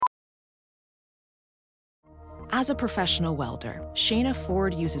As a professional welder, Shayna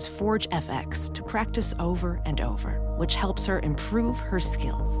Ford uses Forge FX to practice over and over, which helps her improve her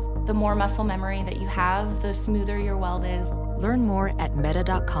skills. The more muscle memory that you have, the smoother your weld is. Learn more at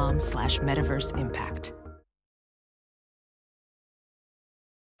meta.com/metaverse impact.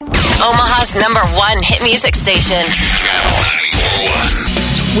 Omaha's #1 hit music station. Channel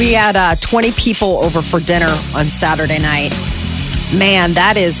 94.1. We had 20 people over for dinner on Saturday night. Man,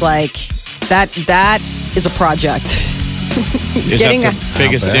 that is like, that is a project. Is that the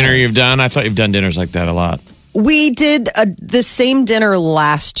biggest dinner you've done? I thought you've done dinners like that a lot. We did the same dinner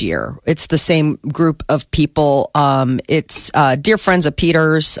last year. It's the same group of people. It's dear friends of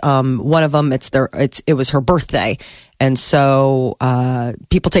Peter's. One of them, it was her birthday. And so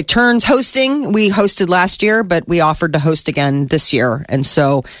people take turns hosting. We hosted last year, but we offered to host again this year. And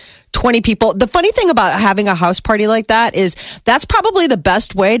so 20 people. The funny thing about having a house party like that is that's probably the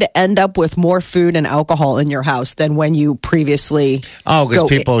best way to end up with more food and alcohol in your house than when you previously. Oh, because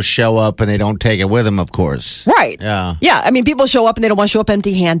people show up and they don't take it with them, of course. Right. Yeah. Yeah. I mean, people show up and they don't want to show up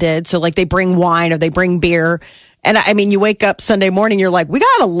empty handed. So, like, they bring wine or they bring beer. And I mean, you wake up Sunday morning, you're like, we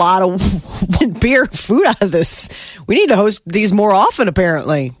got a lot of beer and food out of this. We need to host these more often,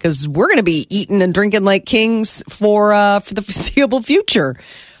 apparently, because we're going to be eating and drinking like kings for the foreseeable future.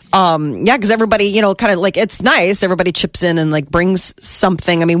 Yeah, because everybody, kind of like, it's nice. Everybody chips in and like brings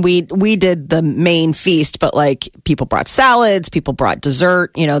something. I mean, we did the main feast, but like people brought salads, people brought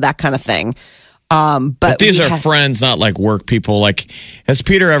dessert, that kind of thing. But these are friends, not like work people. Like, has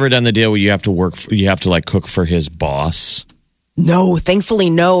Peter ever done the deal where you have to like cook for his boss? No, thankfully,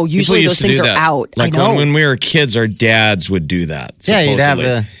 no. Usually those things are out. Like I know. when we were kids, our dads would do that. Yeah, you'd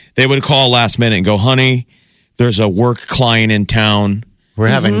have they would call last minute and go, honey, there's a work client in town. We're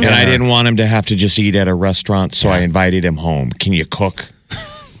having dinner. And I didn't want him to have to just eat at a restaurant, so I invited him home. Can you cook?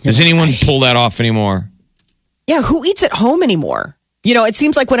 Does anyone pull that off anymore? Yeah, who eats at home anymore? It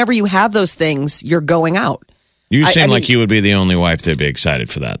seems like whenever you have those things, you're going out. You seem like you would be the only wife that'd be excited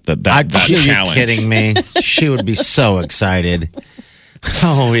for that challenge. Are you kidding me? She would be so excited.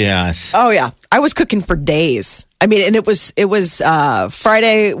 Oh, yes. Oh, yeah. I was cooking for days. I mean, and it was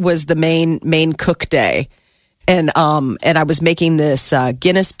Friday was the main cook day. And I was making this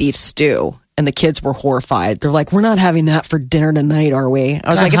Guinness beef stew, and the kids were horrified. They're like, "We're not having that for dinner tonight, are we?" I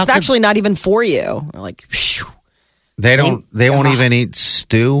was like, "It's actually not even for you." They're like, "Phew." They won't even eat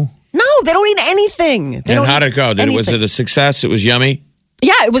stew. No, they don't eat anything. And how'd it go? Was it a success? It was yummy.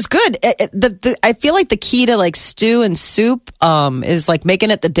 Yeah, it was good. I feel like the key to like stew and soup is like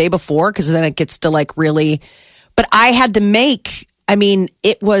making it the day before, because then it gets to like really. But I had to make. I mean,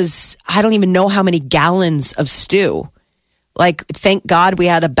 it was, I don't even know how many gallons of stew. Like, thank God we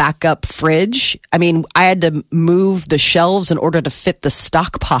had a backup fridge. I mean, I had to move the shelves in order to fit the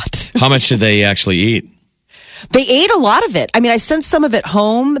stock pot. How much did they actually eat? They ate a lot of it. I mean, I sent some of it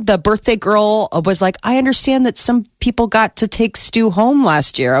home. The birthday girl was like, I understand that some people got to take stew home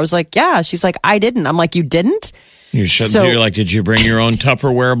last year. I was like, yeah. She's like, I didn't. I'm like, you didn't? You should. You're like, did you bring your own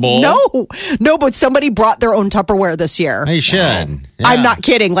Tupperware bowl? No, but somebody brought their own Tupperware this year. They should. Yeah. I'm not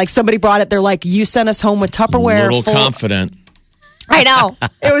kidding. Like, somebody brought it. They're like, you sent us home with Tupperware. A little confident. I know.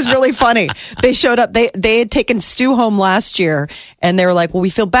 It was really funny. They showed up. They had taken stew home last year, and they were like, well, we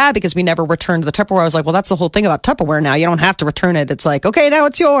feel bad because we never returned the Tupperware. I was like, well, that's the whole thing about Tupperware now. You don't have to return it. It's like, okay, now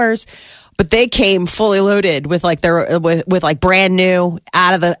it's yours. But they came fully loaded with like with like brand new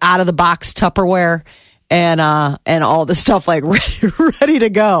out of the box Tupperware and all the stuff like ready to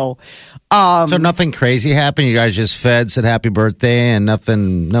go. So nothing crazy happened. You guys just fed, said happy birthday, and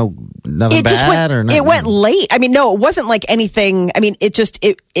nothing bad or nothing. It went late. I mean, no, it wasn't like anything. I mean, it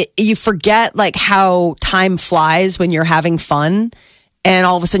you forget like how time flies when you're having fun, and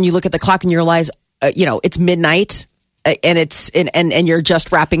all of a sudden you look at the clock and you realize, it's midnight. And and you're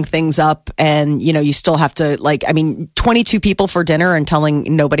just wrapping things up, and you still have to 22 people for dinner and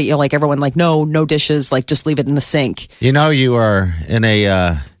telling nobody, like everyone, like no dishes, like just leave it in the sink. You are in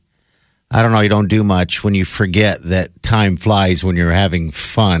a I don't know, you don't do much when you forget that time flies when you're having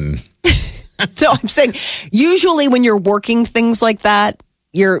fun. No, I'm saying usually when you're working things like that,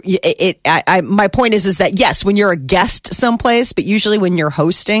 my point is that yes, when you're a guest someplace, but usually when you're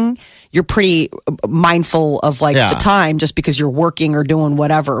hosting, you're pretty mindful of the time, just because you're working or doing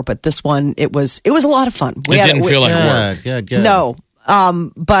whatever. But this one, it was a lot of fun. It didn't feel like work. Good. No.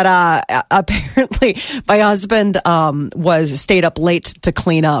 But apparently my husband stayed up late to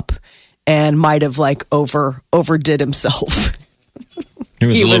clean up and might have overdid himself. He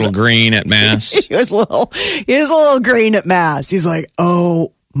was a little green at Mass. He was a little green at Mass. He's like,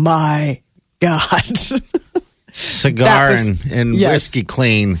 oh my God. Cigar and whiskey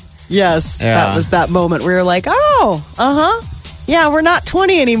clean. Yes, Yeah. that was that moment where you're like, oh, yeah, we're not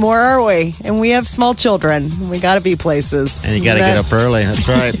 20 anymore, are we? And we have small children. We got to be places. And you got to get up early. That's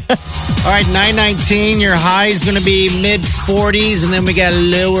right. All right, 9:19. Your high is going to be mid 40s, and then we got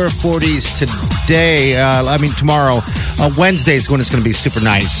lower 40s today. Tomorrow. Wednesday is when it's going to be super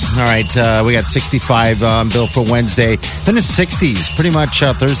nice. All right, we got 65 bill for Wednesday. Then it's 60s pretty much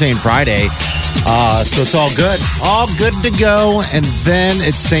Thursday and Friday. So it's all good. All good to go. And then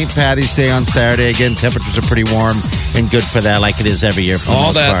it's St. Patty's Day on Saturday. Again, temperatures are pretty warm and good for that, like it is every year for the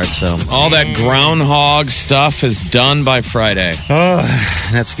most part. So all that groundhog stuff is done by Friday. Oh,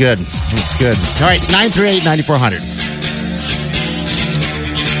 that's good. That's good. All right, 938-9400.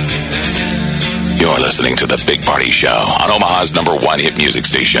 You're listening to The Big Party Show on Omaha's #1 hit music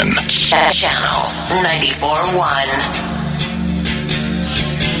station. Channel 94.1.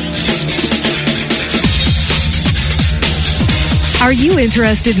 Are you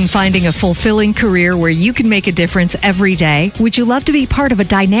interested in finding a fulfilling career where you can make a difference every day? Would you love to be part of a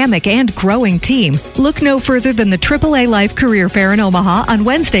dynamic and growing team? Look no further than the AAA Life Career Fair in Omaha on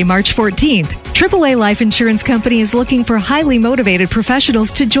Wednesday, March 14th. AAA Life Insurance Company is looking for highly motivated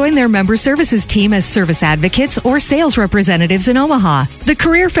professionals to join their member services team as service advocates or sales representatives in Omaha. The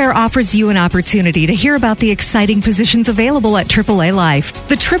Career Fair offers you an opportunity to hear about the exciting positions available at AAA Life.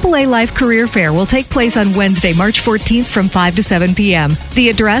 The AAA Life Career Fair will take place on Wednesday, March 14th from 5 to 7 p.m. The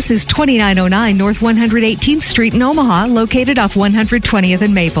address is 2909 North 118th Street in Omaha, located off 120th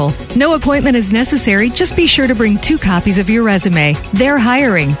and Maple. No appointment is necessary. Just be sure to bring 2 copies of your resume. They're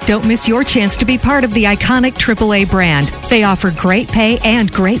hiring. Don't miss your chance to be part of the iconic AAA brand. They offer great pay and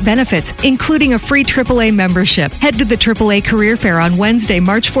great benefits, including a free AAA membership. Head to the AAA Career Fair on Wednesday,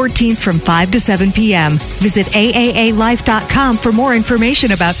 March 14th from 5 to 7 p.m. Visit AAAlife.com for more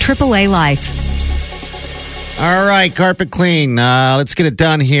information about AAA Life. All right, carpet clean. Let's get it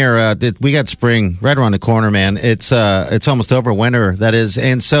done here. We got spring right around the corner, man. It's almost over, winter, that is.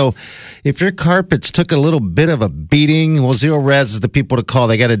 And so if your carpets took a little bit of a beating, well, Zero Res is the people to call.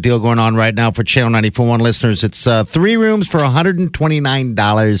 They got a deal going on right now for Channel 94.1 listeners. It's 3 rooms for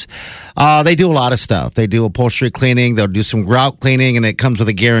 $129. They do a lot of stuff. They do upholstery cleaning. They'll do some grout cleaning, and it comes with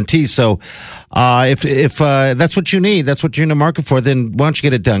a guarantee. So if that's what you need, that's what you're in the market for, then why don't you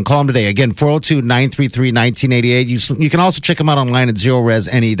get it done? Call them today. Again, 402-933-1988. You can also check them out online at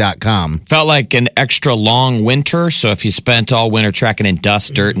zeroresne.com. Felt like an extra long winter, so if you spent all winter tracking in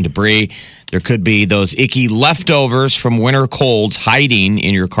dust, dirt, and debris, there could be those icky leftovers from winter colds hiding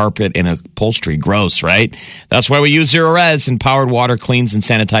in your carpet and upholstery. Gross, right? That's why we use Zero Res, and powered water cleans and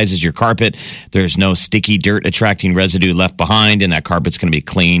sanitizes your carpet. There's no sticky dirt attracting residue left behind, and that carpet's going to be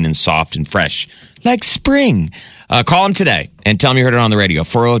clean and soft and fresh like spring. Call them today and tell them you heard it on the radio.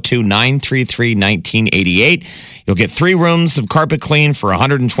 402-933-1988. You'll get 3 rooms of carpet clean for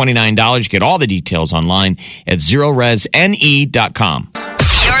 $129. You get all the details online at zeroresne.com.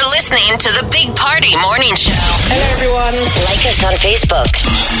 You're listening to The Big Party Morning Show. Hello, everyone. Like us on Facebook.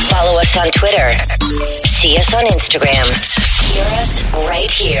 Follow us on Twitter. See us on Instagram. Hear us right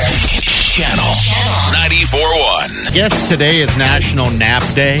here. Channel 94.1. Yes, today is National Nap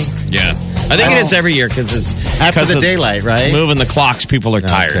Day. Yeah. I think it is every year because it's After the daylight, right? Moving the clocks, people are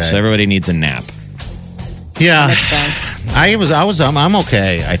tired, Okay. so everybody needs a nap. Yeah. Makes sense. I'm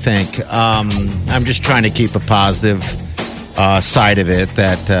okay, I think. I'm just trying to keep a positive side of it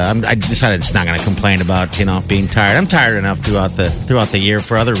that I decided just not going to complain about, being tired. I'm tired enough throughout the year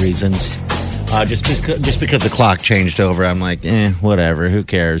for other reasons. Just because the clock changed over, I'm like, whatever, who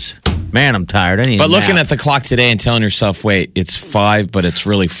cares? Man, I'm tired. I need a Looking nap. at the clock today and telling yourself, wait, it's 5, but it's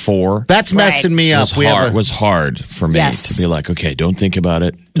really 4. That's messing me up. It was hard for me Yes. to be like, okay, don't think about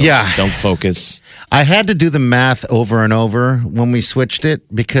it. Don't focus. I had to do the math over and over when we switched it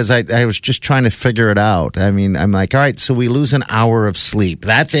because I was just trying to figure it out. I mean, I'm like, all right, so we lose an hour of sleep.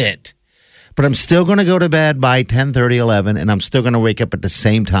 That's it. But I'm still going to go to bed by 10:30, 11, and I'm still going to wake up at the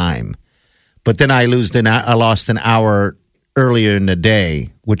same time. But then I lost an hour earlier in the day,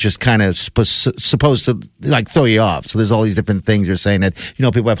 which is kind of supposed to like throw you off. So there's all these different things you're saying that,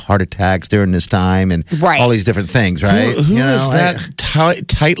 people have heart attacks during this time and all these different things, right? Who is that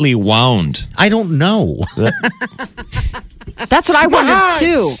tightly wound? I don't know. That's what I wondered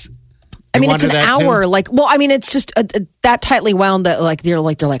too. I mean, it's an wonder that, hour. too? It's just that tightly wound that they're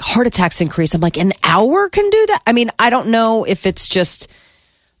like heart attacks increase. I'm like, an hour can do that. I mean, I don't know if it's just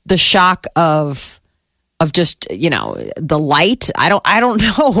the shock of just, the light. I don't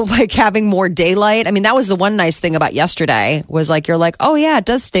know, like having more daylight. I mean, that was the one nice thing about yesterday was like, you're like, oh yeah, it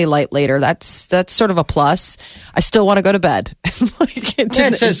does stay light later. That's sort of a plus. I still want to go to bed.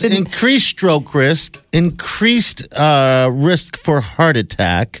 It says increased stroke risk, increased risk for heart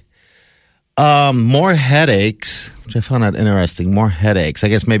attack, More headaches, which I found out interesting. More headaches. I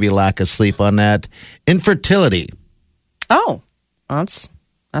guess maybe lack of sleep on that. Infertility. Oh, that's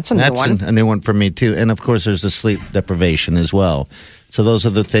a new one. That's a new one for me too. And of course, there's the sleep deprivation as well. So those are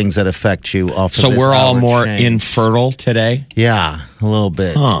the things that affect you off. So of this we're all hour more chain. infertile today? Yeah, a little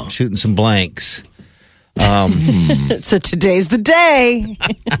bit. Huh. Shooting some blanks. So today's the day.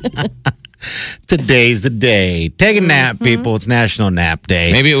 Today's the day. Take a nap, people. It's National Nap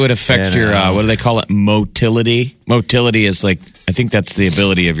Day. Maybe it would affect And, your, what do they call it? Motility. Motility is like, I think that's the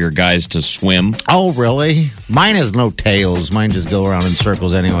ability of your guys to swim. Oh, really? Mine has no tails. Mine just go around in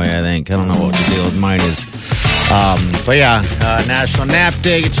circles anyway, I think. I don't know what the deal with mine is. But yeah, National Nap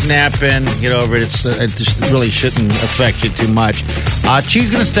Day. Get your nap in. Get over it. It just really shouldn't affect you too much.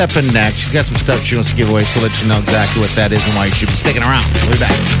 She's going to step in next. She's got some stuff she wants to give away, so let you know exactly what that is and why you should be sticking around. We'll be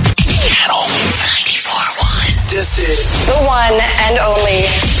back. Channel 94.1. This is The one and only.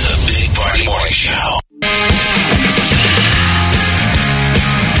 the Big Party Morning Show.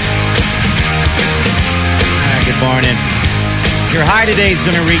 Good morning. Your high today is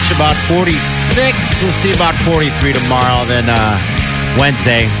going to reach about 46. We'll see about 43 tomorrow. Then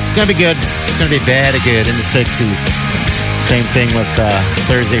Wednesday, it's going to be good. It's going to be bad good in the 60s. Same thing with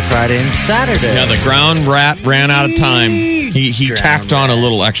Thursday, Friday, and Saturday. Yeah, the ground rat ran out of time. He tacked on a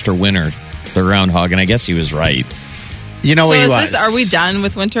little extra winter, the groundhog, and I guess he was right. You know So what he is was. this? Are we done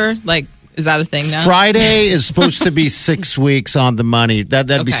with winter? Like, is that a thing now? Friday is supposed to be 6 weeks on the money. That'd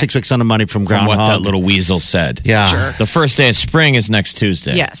be Okay. 6 weeks on the money from From groundhog. what that little weasel said. Yeah. Sure. The first day of spring is next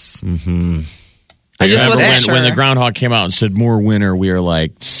Tuesday. Yes. I just remember wasn't when the sure. groundhog came out and said more winter, we were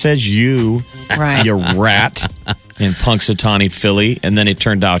like, says you, Right. you rat in Punxsutawney Philly. And then it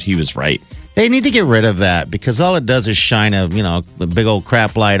turned out he was right. They need to get rid of that because all it does is shine a big old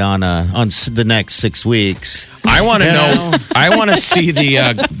crap light on the next 6 weeks. I want to know. I want to see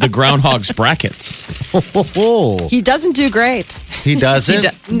the groundhog's brackets. He doesn't do great. He doesn't.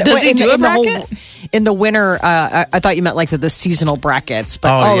 Does he do a bracket? In the winter, I thought you meant like the seasonal brackets,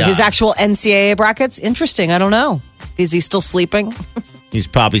 but Oh, yeah. his actual NCAA brackets. Interesting. I don't know. Is he still sleeping? He's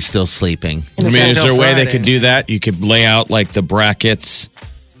probably still sleeping. I mean, is there a way they Friday. could do that? You could lay out like the brackets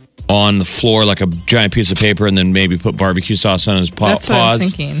on the floor like a giant piece of paper and then maybe put barbecue sauce on his That's what I was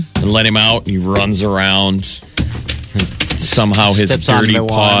paws thinking. and let him out. He runs around. Somehow his Steps on dirty the wine.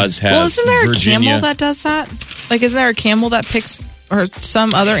 paws has Well, isn't there a Virginia. camel that does that? Like, isn't there a camel that picks or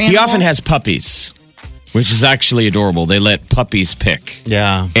some other animal? He often has puppies, which is actually adorable. They let puppies pick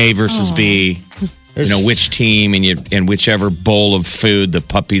Yeah. A versus B. You know which team and whichever bowl of food the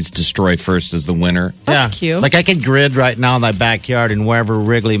puppies destroy first is the winner. That's cute. Like I could grid right now in my backyard, and wherever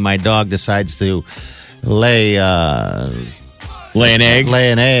Wrigley, my dog, decides to lay Lay an egg.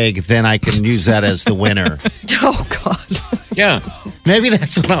 an egg, then I can use that as the winner. Oh God. Yeah. Maybe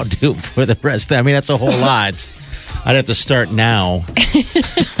that's what I'll do for the rest. I mean, that's a whole lot. I'd have to start now.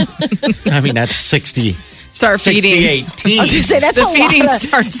 I mean, that's 60. Start 60, feeding. 18. I was gonna say that's The a feeding lot.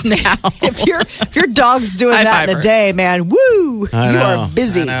 starts now. If your dog's doing High that in a fiver. day, man, woo! I You know, are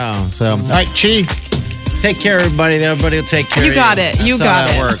busy. I know. So, all right, Chi, take care, everybody. Everybody will take care You of got you. it. You That's how got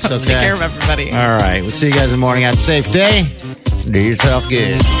that it. works. Okay. Take care of everybody. All right. We'll see you guys in the morning. Have a safe day. Do yourself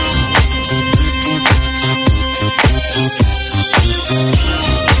good.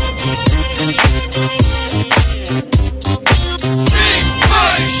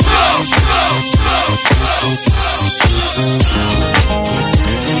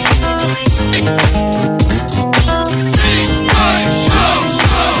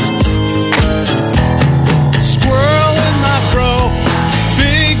 Squirrel in my bro.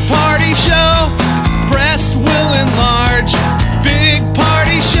 Big party show. Breast will enlarge. Big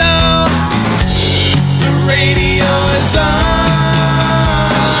party show. The radio is on.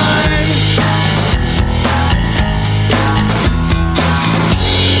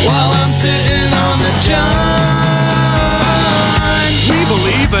 While I'm sitting on the john. We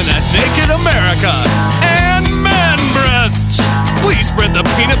believe in a naked America and man breasts. Please spread the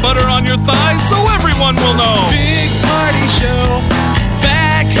peanut butter on your thighs so everyone will know. Big party show.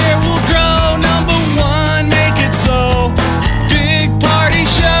 Back hair will grow. Number one, make it so. Big party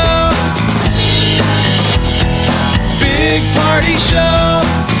show. Big party show.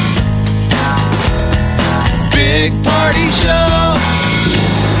 Big party show.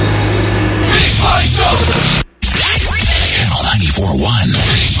 Channel 94.1.